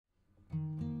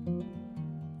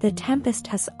The tempest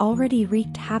has already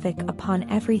wreaked havoc upon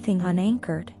everything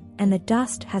unanchored, and the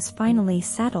dust has finally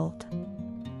settled.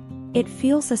 It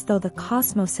feels as though the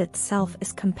cosmos itself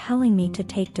is compelling me to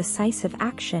take decisive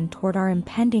action toward our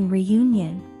impending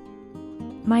reunion.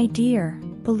 My dear,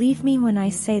 believe me when I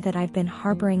say that I've been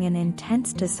harboring an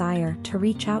intense desire to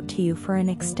reach out to you for an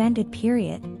extended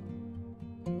period.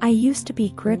 I used to be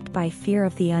gripped by fear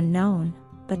of the unknown,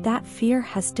 but that fear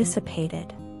has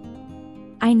dissipated.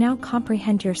 I now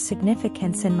comprehend your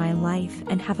significance in my life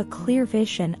and have a clear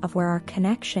vision of where our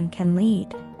connection can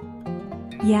lead.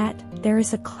 Yet, there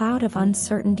is a cloud of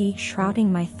uncertainty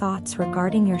shrouding my thoughts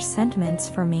regarding your sentiments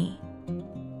for me.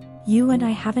 You and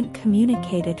I haven't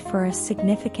communicated for a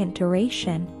significant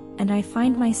duration, and I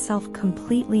find myself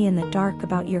completely in the dark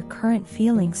about your current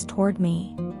feelings toward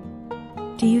me.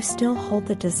 Do you still hold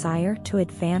the desire to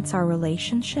advance our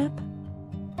relationship?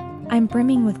 I'm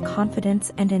brimming with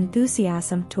confidence and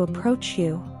enthusiasm to approach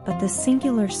you, but the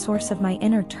singular source of my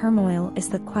inner turmoil is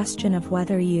the question of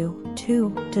whether you,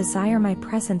 too, desire my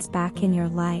presence back in your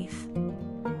life.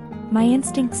 My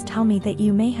instincts tell me that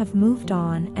you may have moved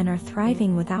on and are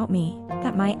thriving without me,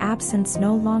 that my absence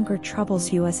no longer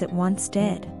troubles you as it once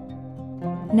did.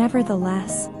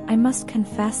 Nevertheless, I must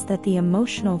confess that the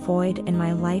emotional void in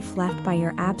my life left by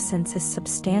your absence is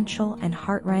substantial and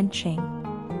heart-wrenching.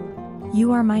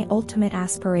 You are my ultimate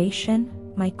aspiration,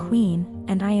 my queen,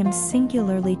 and I am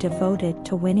singularly devoted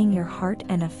to winning your heart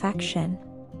and affection.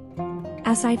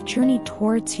 As I've journeyed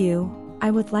towards you, I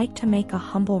would like to make a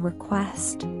humble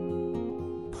request.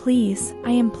 Please,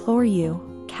 I implore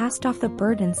you, cast off the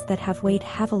burdens that have weighed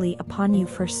heavily upon you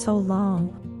for so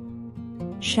long.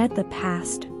 Shed the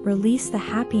past, release the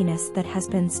happiness that has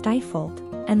been stifled,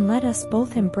 and let us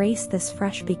both embrace this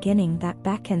fresh beginning that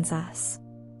beckons us.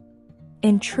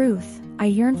 In truth, I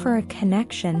yearn for a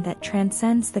connection that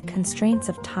transcends the constraints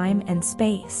of time and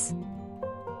space.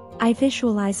 I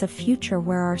visualize a future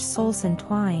where our souls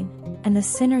entwine, and the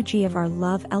synergy of our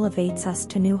love elevates us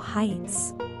to new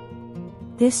heights.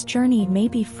 This journey may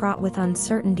be fraught with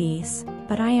uncertainties,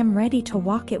 but I am ready to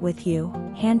walk it with you,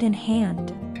 hand in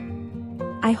hand.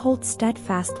 I hold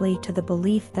steadfastly to the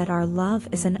belief that our love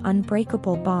is an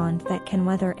unbreakable bond that can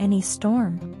weather any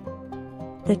storm.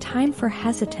 The time for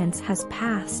hesitance has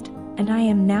passed, and I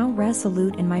am now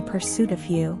resolute in my pursuit of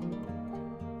you.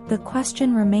 The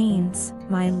question remains,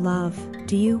 my love,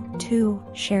 do you, too,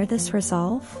 share this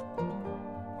resolve?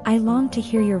 I long to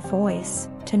hear your voice,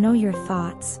 to know your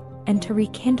thoughts, and to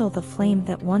rekindle the flame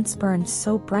that once burned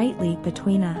so brightly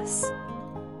between us.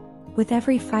 With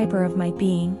every fiber of my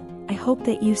being, I hope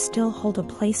that you still hold a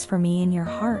place for me in your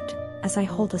heart, as I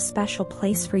hold a special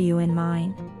place for you in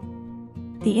mine.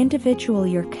 The individual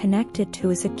you're connected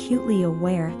to is acutely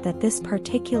aware that this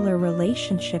particular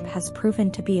relationship has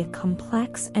proven to be a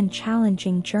complex and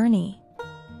challenging journey.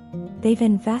 They've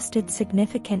invested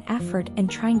significant effort in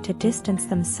trying to distance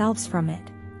themselves from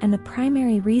it, and the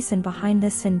primary reason behind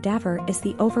this endeavor is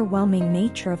the overwhelming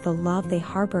nature of the love they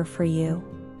harbor for you.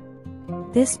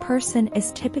 This person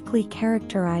is typically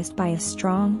characterized by a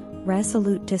strong,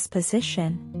 resolute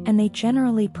disposition, and they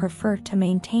generally prefer to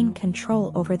maintain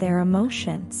control over their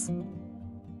emotions.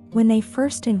 When they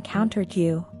first encountered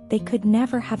you, they could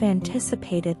never have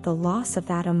anticipated the loss of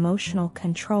that emotional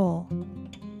control.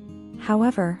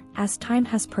 However, as time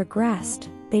has progressed,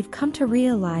 they've come to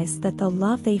realize that the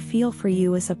love they feel for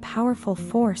you is a powerful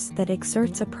force that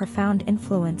exerts a profound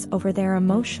influence over their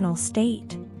emotional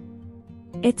state.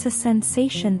 It's a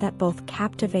sensation that both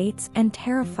captivates and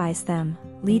terrifies them,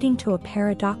 leading to a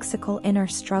paradoxical inner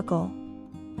struggle.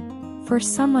 For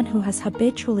someone who has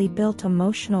habitually built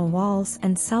emotional walls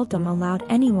and seldom allowed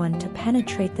anyone to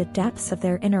penetrate the depths of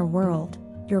their inner world,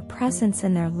 your presence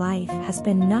in their life has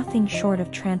been nothing short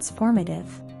of transformative.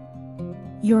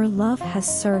 Your love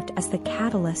has served as the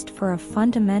catalyst for a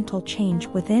fundamental change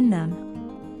within them.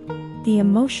 The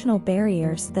emotional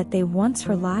barriers that they once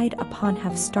relied upon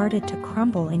have started to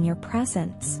crumble in your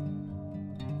presence.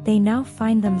 They now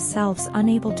find themselves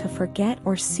unable to forget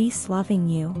or cease loving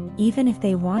you, even if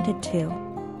they wanted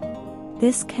to.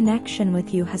 This connection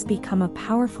with you has become a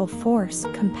powerful force,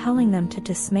 compelling them to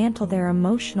dismantle their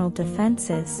emotional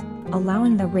defenses,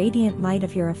 allowing the radiant light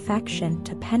of your affection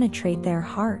to penetrate their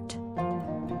heart.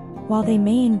 While they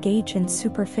may engage in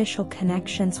superficial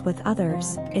connections with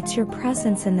others, it's your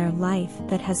presence in their life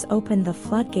that has opened the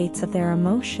floodgates of their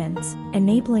emotions,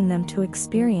 enabling them to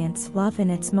experience love in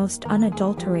its most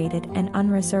unadulterated and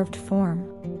unreserved form.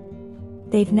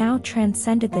 They've now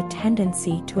transcended the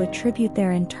tendency to attribute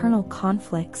their internal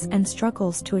conflicts and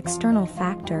struggles to external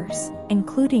factors,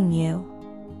 including you.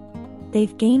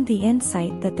 They've gained the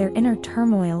insight that their inner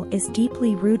turmoil is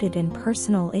deeply rooted in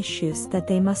personal issues that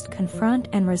they must confront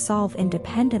and resolve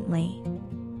independently.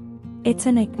 It's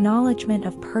an acknowledgement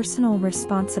of personal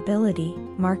responsibility,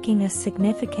 marking a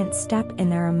significant step in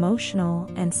their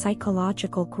emotional and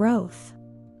psychological growth.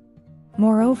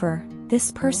 Moreover,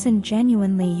 this person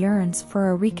genuinely yearns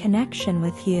for a reconnection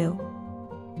with you.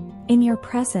 In your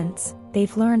presence,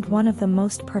 they've learned one of the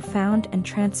most profound and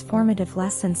transformative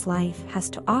lessons life has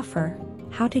to offer: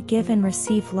 how to give and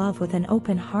receive love with an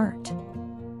open heart.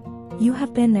 You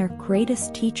have been their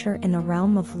greatest teacher in the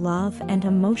realm of love and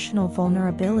emotional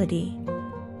vulnerability.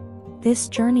 This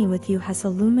journey with you has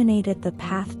illuminated the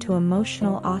path to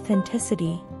emotional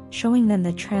authenticity, showing them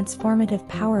the transformative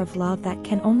power of love that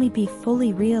can only be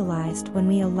fully realized when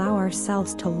we allow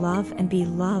ourselves to love and be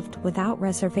loved without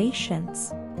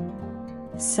reservations.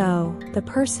 So, the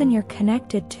person you're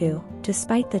connected to,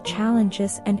 despite the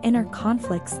challenges and inner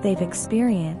conflicts they've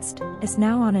experienced, is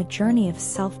now on a journey of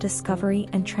self-discovery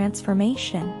and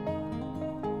transformation.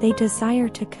 They desire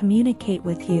to communicate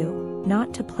with you,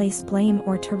 not to place blame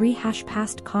or to rehash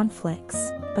past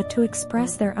conflicts, but to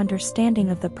express their understanding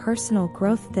of the personal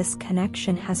growth this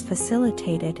connection has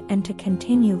facilitated and to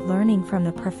continue learning from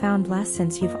the profound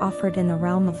lessons you've offered in the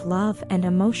realm of love and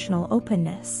emotional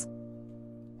openness.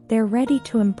 They're ready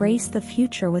to embrace the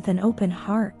future with an open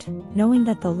heart, knowing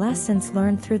that the lessons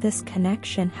learned through this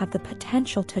connection have the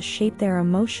potential to shape their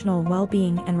emotional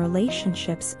well-being and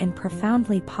relationships in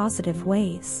profoundly positive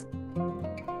ways.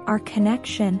 Our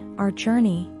connection, our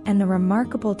journey, and the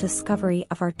remarkable discovery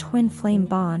of our twin flame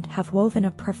bond have woven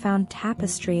a profound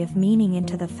tapestry of meaning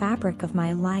into the fabric of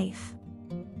my life.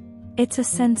 It's a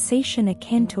sensation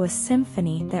akin to a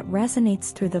symphony that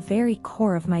resonates through the very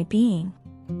core of my being.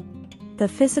 The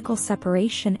physical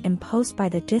separation imposed by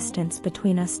the distance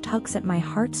between us tugs at my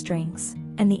heartstrings,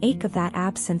 and the ache of that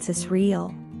absence is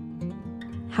real.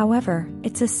 However,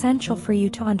 it's essential for you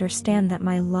to understand that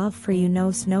my love for you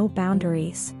knows no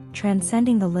boundaries,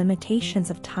 transcending the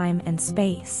limitations of time and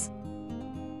space.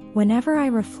 Whenever I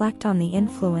reflect on the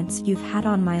influence you've had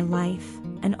on my life,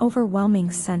 an overwhelming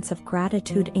sense of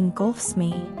gratitude engulfs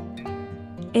me.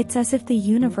 It's as if the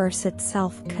universe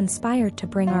itself conspired to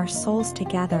bring our souls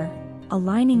together,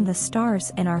 aligning the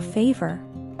stars in our favor.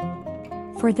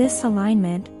 For this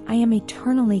alignment, I am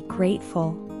eternally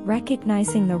grateful,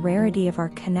 recognizing the rarity of our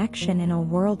connection in a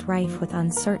world rife with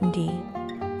uncertainty.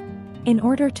 In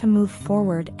order to move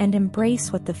forward and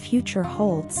embrace what the future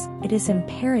holds, it is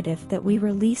imperative that we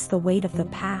release the weight of the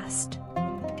past.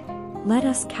 Let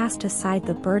us cast aside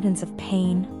the burdens of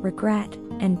pain, regret,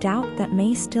 and doubt that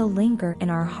may still linger in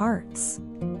our hearts.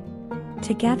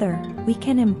 Together, we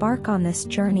can embark on this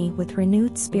journey with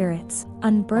renewed spirits,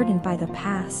 unburdened by the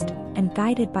past, and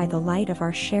guided by the light of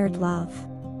our shared love.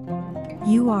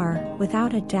 You are,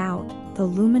 without a doubt, the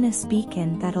luminous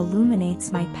beacon that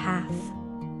illuminates my path.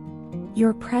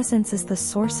 Your presence is the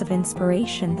source of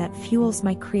inspiration that fuels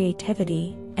my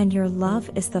creativity, and your love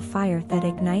is the fire that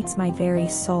ignites my very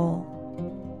soul.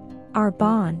 Our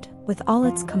bond, with all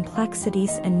its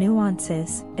complexities and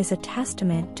nuances, is a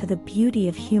testament to the beauty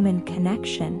of human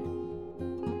connection.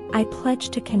 I pledge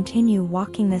to continue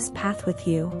walking this path with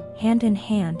you, hand in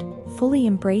hand, fully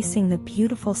embracing the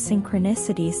beautiful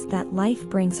synchronicities that life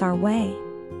brings our way.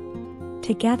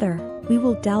 Together, we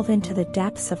will delve into the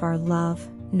depths of our love,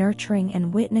 nurturing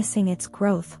and witnessing its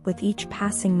growth with each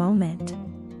passing moment.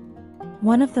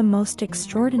 One of the most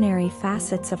extraordinary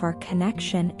facets of our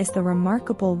connection is the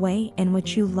remarkable way in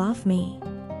which you love me.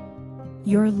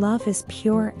 Your love is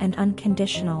pure and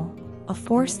unconditional, a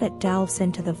force that delves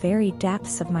into the very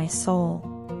depths of my soul.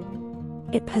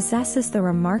 It possesses the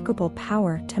remarkable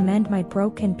power to mend my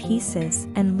broken pieces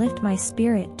and lift my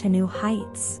spirit to new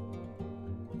heights.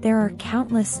 There are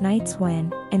countless nights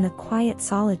when, in the quiet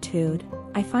solitude,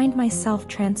 I find myself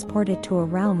transported to a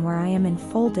realm where I am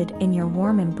enfolded in your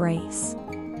warm embrace.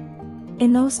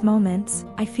 In those moments,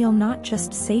 I feel not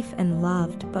just safe and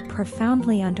loved but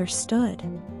profoundly understood.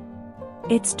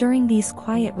 It's during these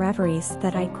quiet reveries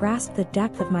that I grasp the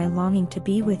depth of my longing to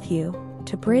be with you,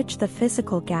 to bridge the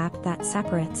physical gap that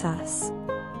separates us.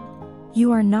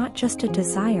 You are not just a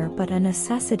desire but a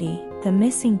necessity, the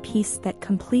missing piece that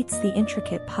completes the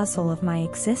intricate puzzle of my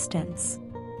existence.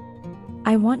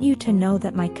 I want you to know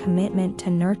that my commitment to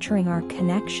nurturing our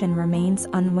connection remains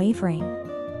unwavering.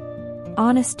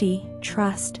 Honesty,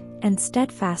 trust, and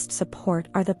steadfast support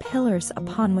are the pillars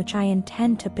upon which I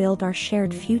intend to build our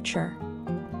shared future.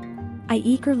 I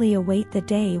eagerly await the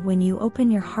day when you open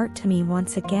your heart to me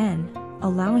once again,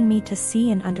 allowing me to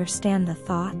see and understand the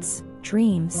thoughts,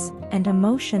 dreams, and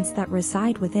emotions that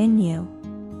reside within you.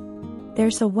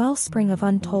 There's a wellspring of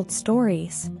untold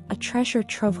stories, a treasure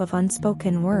trove of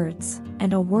unspoken words,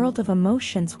 and a world of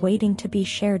emotions waiting to be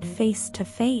shared face to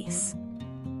face.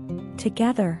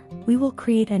 Together, we will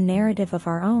create a narrative of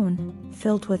our own,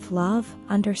 filled with love,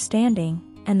 understanding,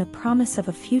 and the promise of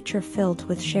a future filled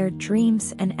with shared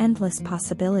dreams and endless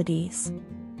possibilities.